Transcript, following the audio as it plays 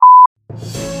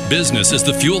Business is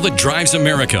the fuel that drives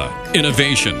America.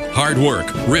 Innovation, hard work,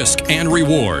 risk, and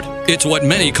reward. It's what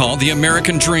many call the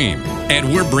American dream.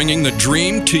 And we're bringing the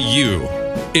dream to you.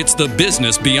 It's the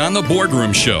Business Beyond the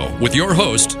Boardroom Show with your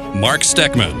host, Mark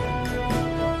Steckman.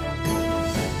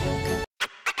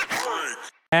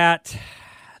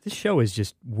 This show is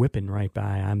just whipping right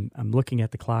by. I'm looking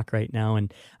at the clock right now,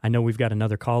 and I know we've got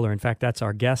another caller. In fact, that's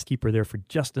our guest. Keep her there for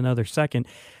just another second.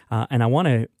 And I want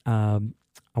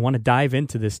to dive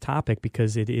into this topic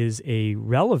because it is a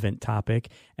relevant topic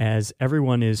as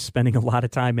everyone is spending a lot of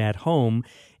time at home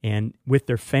and with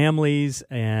their families,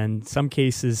 and some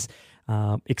cases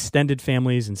extended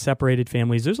families and separated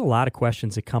families. There's a lot of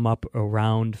questions that come up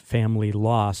around family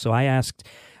law. So I asked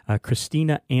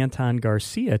Christina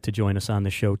Anton-Garcia to join us on the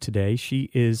show today. She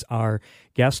is our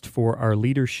guest for our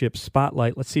Leadership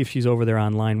Spotlight. Let's see if she's over there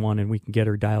on line one and we can get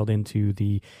her dialed into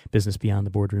the Business Beyond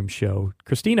the Boardroom show.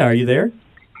 Christina, are you there?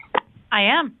 I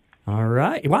am. All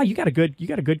right. Wow, you got a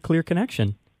good clear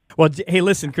connection. Well, hey,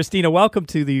 listen, Christina, welcome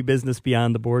to the Business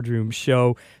Beyond the Boardroom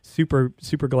show. Super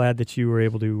glad that you were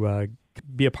able to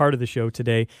be a part of the show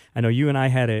today. I know you and I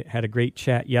had a great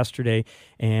chat yesterday,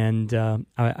 and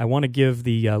I want to give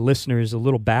the listeners a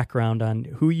little background on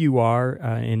who you are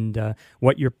and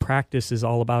what your practice is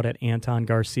all about at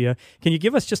Anton-Garcia. Can you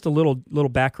give us just a little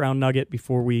background nugget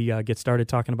before we get started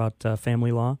talking about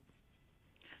family law?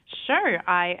 Sure.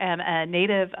 I am a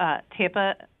native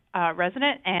Tampa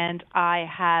resident, and I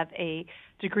have a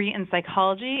degree in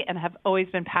psychology and have always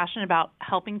been passionate about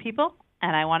helping people.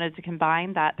 And I wanted to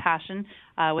combine that passion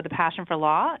with a passion for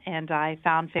law, and I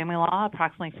found family law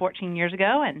approximately 14 years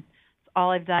ago, and it's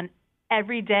all I've done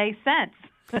every day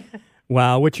since.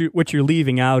 Wow, what you're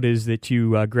leaving out is that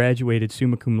you graduated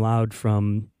summa cum laude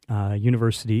from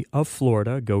University of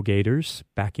Florida, Go Gators,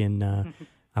 back in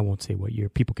I won't say what year.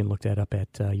 People can look that up at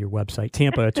your website,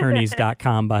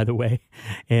 tampaattorneys.com, by the way.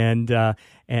 And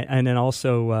then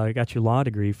also got your law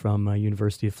degree from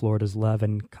University of Florida's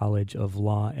Levin College of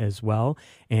Law as well.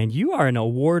 And you are an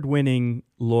award-winning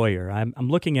lawyer. I'm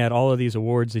looking at all of these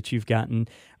awards that you've gotten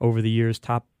over the years,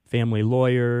 Top Family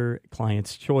Lawyer,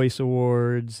 Client's Choice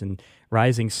Awards, and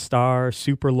Rising Star,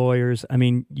 Super Lawyers. I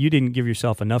mean, you didn't give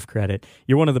yourself enough credit.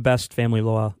 You're one of the best family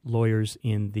law lawyers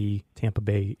in the Tampa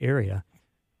Bay area.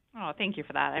 Oh, thank you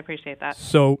for that. I appreciate that.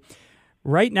 So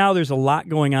right now there's a lot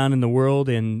going on in the world,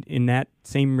 and in that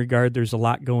same regard, there's a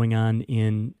lot going on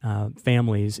in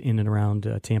families in and around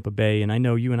Tampa Bay. And I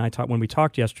know you and I talked, when we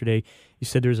talked yesterday, you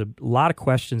said there's a lot of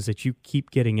questions that you keep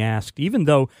getting asked, even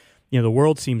though the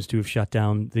world seems to have shut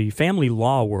down. The family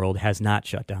law world has not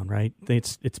shut down, right?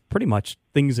 It's pretty much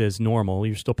things as normal.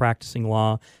 You're still practicing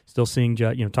law, still seeing,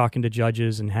 talking to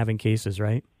judges and having cases,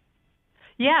 right?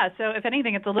 Yeah, so if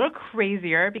anything, it's a little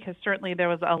crazier because certainly there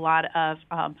was a lot of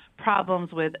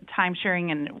problems with time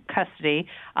sharing and custody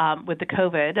with the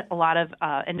COVID. A lot of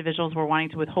individuals were wanting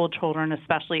to withhold children,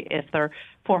 especially if their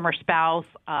former spouse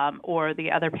or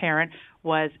the other parent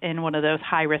was in one of those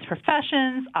high-risk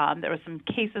professions. There were some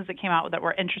cases that came out that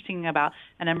were interesting about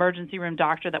an emergency room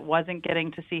doctor that wasn't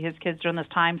getting to see his kids during this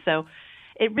time. So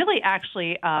it really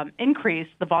actually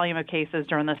increased the volume of cases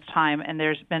during this time, and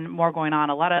there's been more going on.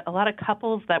 A lot of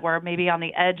couples that were maybe on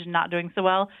the edge and not doing so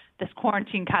well, this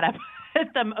quarantine kind of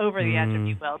hit them over the edge, if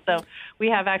you will. So we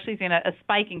have actually seen a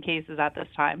spike in cases at this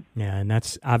time. Yeah, and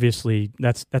that's obviously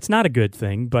that's not a good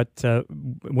thing. But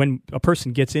when a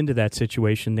person gets into that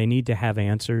situation, they need to have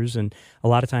answers, and a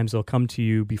lot of times they'll come to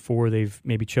you before they've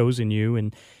maybe chosen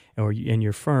you or in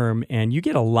your firm, and you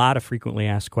get a lot of frequently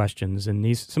asked questions. And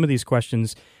some of these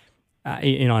questions,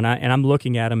 and I'm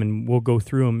looking at them, and we'll go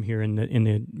through them here in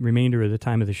the remainder of the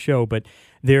time of the show. But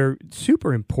they're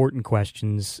super important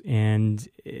questions. And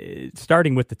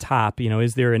starting with the top,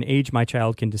 is there an age my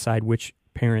child can decide which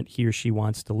parent he or she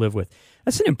wants to live with?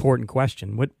 That's an important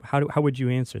question. How would you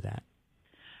answer that?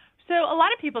 So a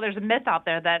lot of people, there's a myth out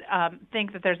there that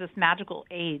think that there's this magical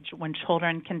age when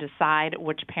children can decide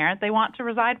which parent they want to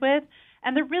reside with,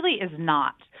 and there really is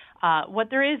not. What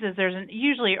there is there's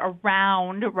usually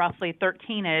around roughly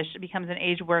 13-ish, it becomes an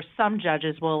age where some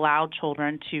judges will allow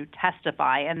children to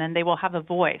testify, and then they will have a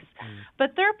voice.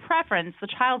 But their preference, the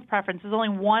child's preference, is only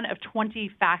one of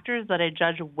 20 factors that a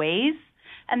judge weighs,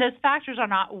 and those factors are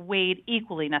not weighed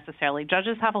equally necessarily.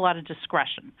 Judges have a lot of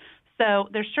discretion. So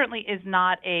there certainly is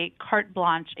not a carte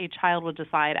blanche a child would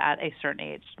decide at a certain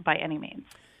age by any means.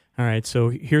 All right, so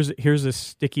here's a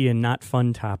sticky and not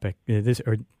fun topic,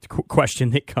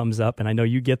 question that comes up, and I know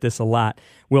you get this a lot.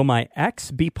 Will my ex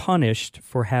be punished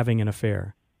for having an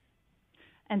affair?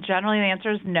 And generally the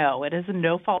answer is no. It is a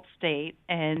no-fault state,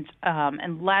 and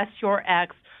unless your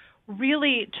ex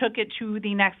really took it to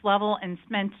the next level and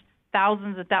spent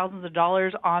thousands and thousands of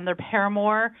dollars on their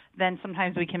paramour, then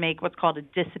sometimes we can make what's called a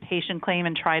dissipation claim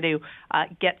and try to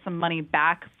get some money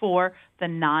back for the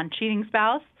non-cheating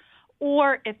spouse.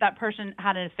 Or if that person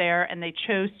had an affair and they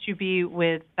chose to be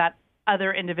with that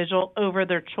other individual over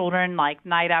their children, like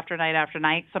night after night after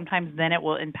night, sometimes then it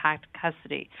will impact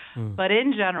custody. But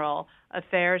in general,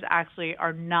 affairs actually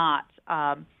are not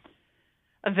a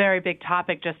very big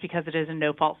topic just because it is a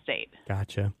no-fault state.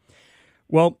 Gotcha.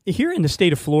 Well, here in the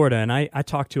state of Florida, and I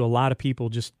talk to a lot of people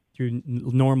just through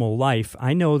normal life,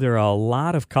 I know there are a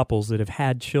lot of couples that have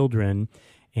had children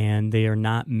and they are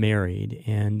not married.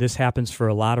 And this happens for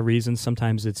a lot of reasons.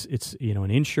 Sometimes it's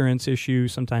an insurance issue.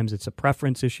 Sometimes it's a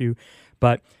preference issue.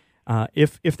 But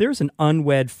if there's an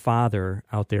unwed father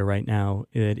out there right now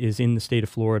that is in the state of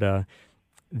Florida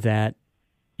that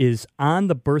is on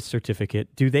the birth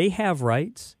certificate, do they have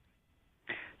rights?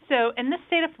 So in the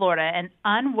state of Florida, an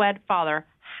unwed father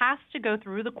has to go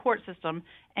through the court system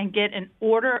and get an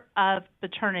order of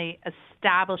paternity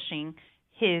establishing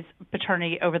his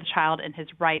paternity over the child and his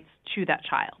rights to that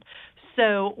child.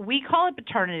 So we call it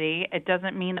paternity. It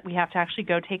doesn't mean that we have to actually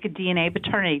go take a DNA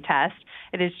paternity test.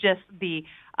 It is just the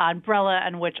umbrella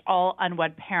in which all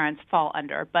unwed parents fall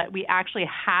under. But we actually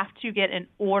have to get an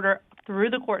order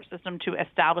through the court system to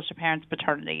establish a parent's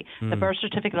paternity. The birth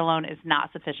certificate alone is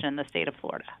not sufficient in the state of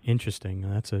Florida. Interesting.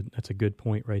 That's a good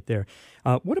point right there.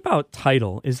 What about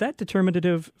title? Is that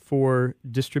determinative for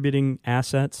distributing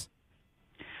assets?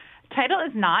 Title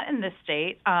is not in this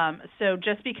state. So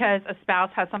just because a spouse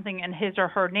has something in his or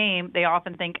her name, they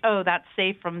often think, oh, that's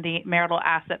safe from the marital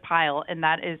asset pile, and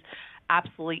that is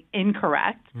absolutely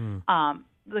incorrect.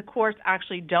 The courts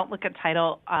actually don't look at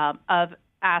title of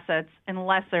assets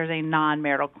unless there's a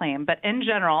non-marital claim. But in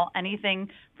general,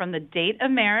 anything from the date of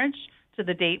marriage to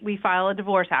the date we file a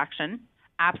divorce action,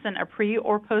 absent a pre-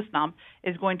 or post-nump,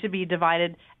 is going to be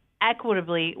divided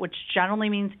equitably, which generally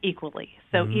means equally.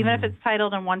 So even if it's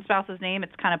titled in one spouse's name,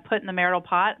 it's kind of put in the marital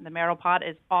pot, and the marital pot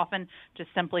is often just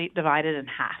simply divided in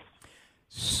half.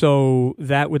 So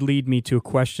that would lead me to a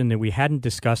question that we hadn't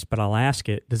discussed, but I'll ask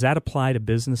it. Does that apply to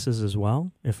businesses as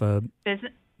well? If a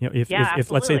business, if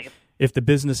let's say if the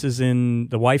business is in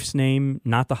the wife's name,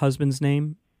 not the husband's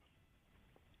name?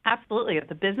 Absolutely. If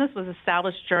the business was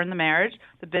established during the marriage,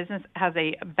 the business has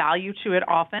a value to it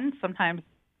often. Sometimes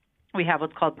we have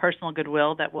what's called personal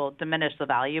goodwill that will diminish the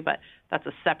value, but that's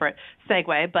a separate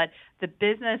segue. But the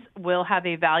business will have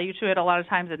a value to it a lot of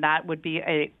times, and that would be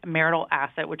a marital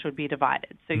asset, which would be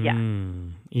divided. So,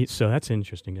 yeah. So that's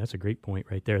interesting. That's a great point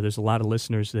right there. There's a lot of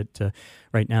listeners that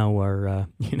right now are,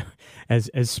 as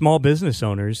small business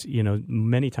owners,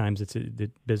 many times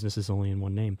the business is only in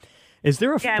one name. Is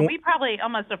there and we probably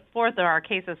almost a fourth of our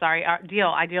cases I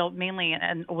deal mainly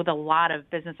with a lot of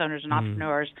business owners and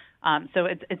entrepreneurs. So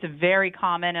it's very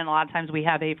common, and a lot of times we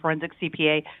have a forensic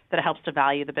CPA that helps to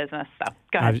value the business. So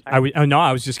go ahead. I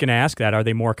was just going to ask that. Are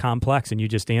they more complex? And you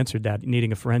just answered that,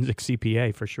 needing a forensic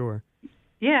CPA for sure.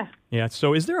 Yeah. Yeah.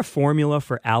 So, is there a formula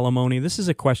for alimony? This is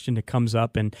a question that comes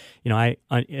up, and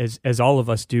as all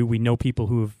of us do, we know people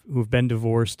who've been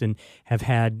divorced and have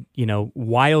had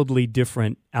wildly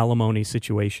different alimony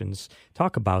situations.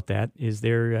 Talk about that. Is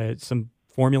there some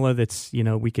formula that's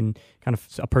we can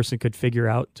a person could figure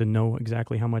out to know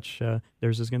exactly how much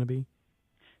theirs is going to be?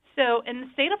 So in the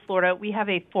state of Florida, we have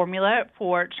a formula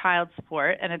for child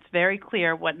support, and it's very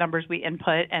clear what numbers we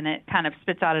input, and it kind of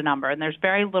spits out a number. And there's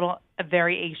very little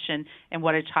variation in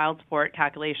what a child support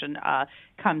calculation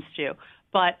comes to.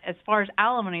 But as far as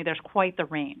alimony, there's quite the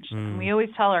range. And we always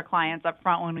tell our clients up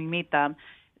front when we meet them,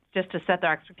 just to set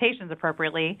their expectations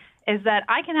appropriately, is that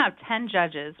I can have 10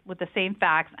 judges with the same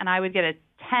facts, and I would get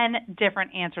 10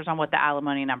 different answers on what the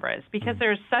alimony number is, because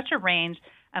there's such a range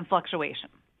and fluctuation.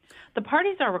 The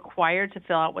parties are required to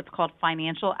fill out what's called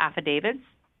financial affidavits,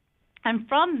 and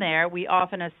from there we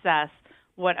often assess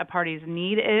what a party's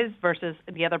need is versus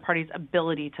the other party's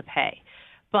ability to pay.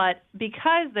 But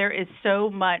because there is so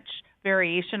much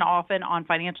variation often on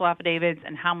financial affidavits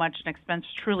and how much an expense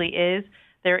truly is,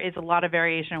 there is a lot of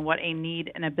variation in what a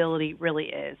need and ability really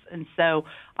is. And so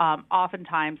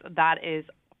oftentimes that is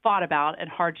thought about and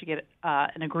hard to get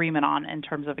an agreement on in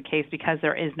terms of a case because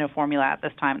there is no formula at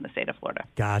this time in the state of Florida.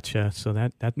 Gotcha. So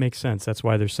that makes sense. That's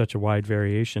why there's such a wide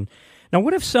variation. Now,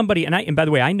 what if somebody, and by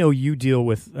the way, I know you deal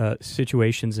with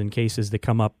situations and cases that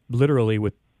come up literally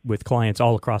with clients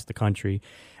all across the country,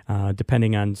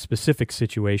 depending on specific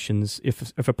situations.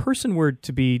 If a person were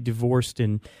to be divorced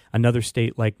in another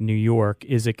state like New York,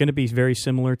 is it going to be very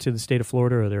similar to the state of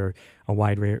Florida, or are there a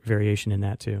wide variation in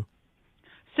that too?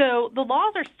 So the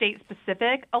laws are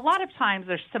state-specific. A lot of times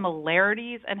there's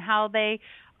similarities in how they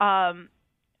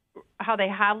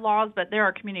have laws, but there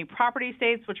are community property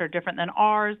states which are different than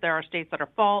ours. There are states that are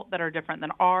fault that are different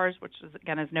than ours, which is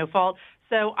no fault.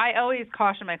 So I always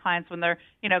caution my clients when they're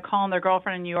calling their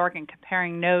girlfriend in New York and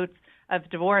comparing notes of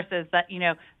divorces that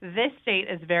this state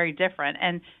is very different,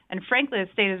 and frankly, the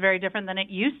state is very different than it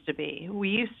used to be. We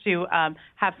used to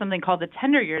have something called the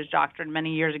tender years doctrine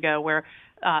many years ago, where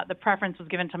the preference was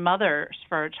given to mothers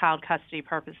for child custody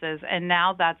purposes, and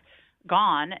now that's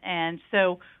gone. And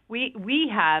so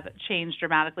we have changed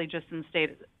dramatically just in the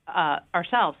state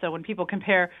ourselves. So when people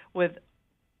compare with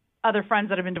other friends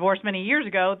that have been divorced many years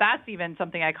ago, that's even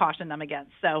something I caution them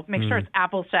against. So make sure it's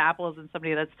apples to apples and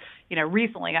somebody that's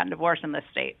recently gotten divorced in this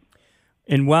state.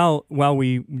 And while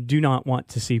we do not want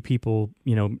to see people,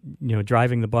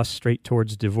 driving the bus straight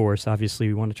towards divorce, obviously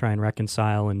we want to try and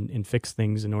reconcile and fix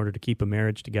things in order to keep a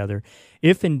marriage together.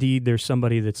 If indeed there's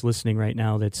somebody that's listening right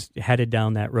now that's headed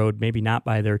down that road, maybe not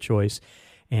by their choice,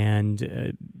 and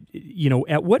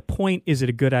at what point is it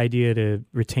a good idea to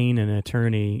retain an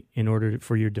attorney in order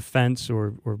for your defense,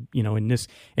 or in this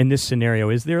scenario,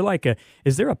 is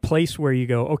there a place where you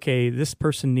go, okay, this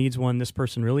person needs one, this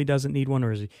person really doesn't need one,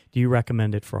 or do you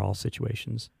recommend it for all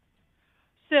situations?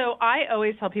 So I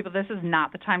always tell people this is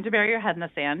not the time to bury your head in the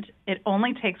sand. It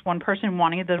only takes one person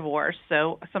wanting a divorce.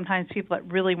 So sometimes people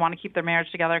that really want to keep their marriage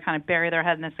together kind of bury their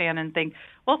head in the sand and think,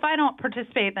 well, if I don't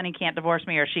participate, then he can't divorce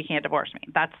me or she can't divorce me.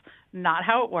 That's not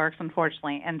how it works,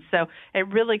 unfortunately. And so it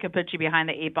really could put you behind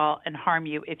the eight ball and harm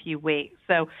you if you wait.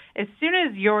 So as soon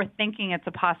as you're thinking it's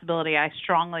a possibility, I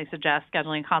strongly suggest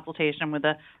scheduling a consultation with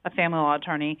a family law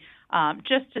attorney,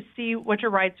 just to see what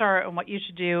your rights are and what you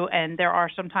should do. And there are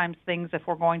sometimes things, if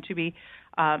we're going to be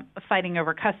fighting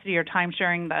over custody or time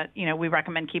sharing, that we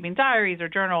recommend keeping diaries or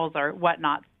journals or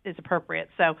whatnot is appropriate.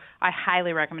 So I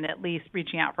highly recommend at least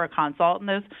reaching out for a consult, and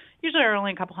those usually are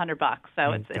only a couple $100.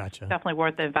 So it's definitely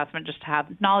worth the investment just to have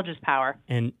knowledge is power.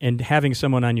 And having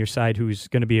someone on your side who's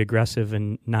going to be aggressive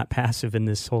and not passive in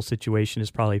this whole situation is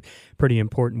probably pretty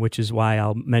important, which is why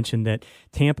I'll mention that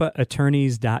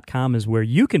TampaAttorneys.com is where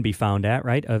you can be found at,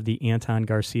 right, of the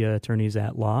Anton-Garcia Attorneys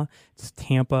at Law. It's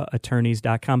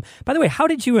TampaAttorneys.com. By the way, how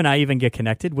did you and I even get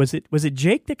connected? Was it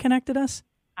Jake that connected us?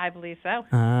 I believe so.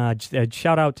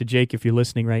 Shout out to Jake if you're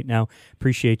listening right now.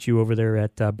 Appreciate you over there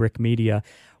at Brick Media.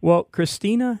 Well,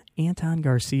 Christina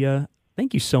Anton-Garcia,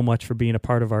 thank you so much for being a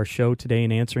part of our show today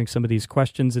and answering some of these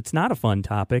questions. It's not a fun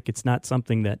topic. It's not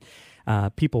something that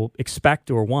people expect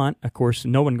or want. Of course,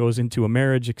 no one goes into a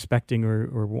marriage expecting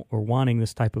or wanting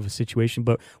this type of a situation.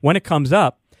 But when it comes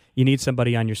up, you need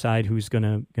somebody on your side who's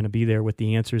going to be there with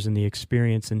the answers and the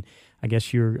experience. And I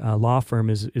guess your law firm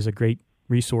is a great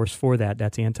resource for that.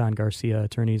 That's Anton-Garcia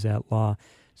Attorneys at Law.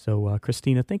 So,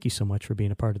 Christina, thank you so much for being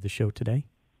a part of the show today.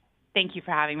 Thank you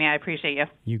for having me. I appreciate you.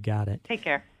 You got it. Take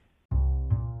care.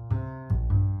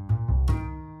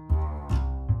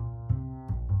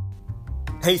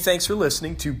 Hey, thanks for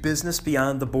listening to Business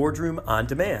Beyond the Boardroom On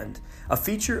Demand, a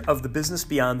feature of the Business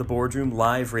Beyond the Boardroom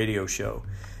live radio show.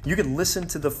 You can listen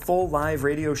to the full live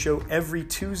radio show every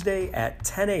Tuesday at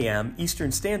 10 a.m.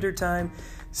 Eastern Standard Time.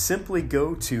 Simply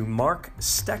go to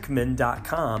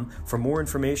marksteckman.com for more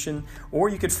information, or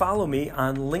you could follow me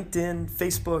on LinkedIn,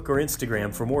 Facebook, or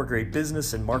Instagram for more great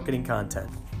business and marketing content.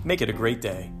 Make it a great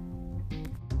day.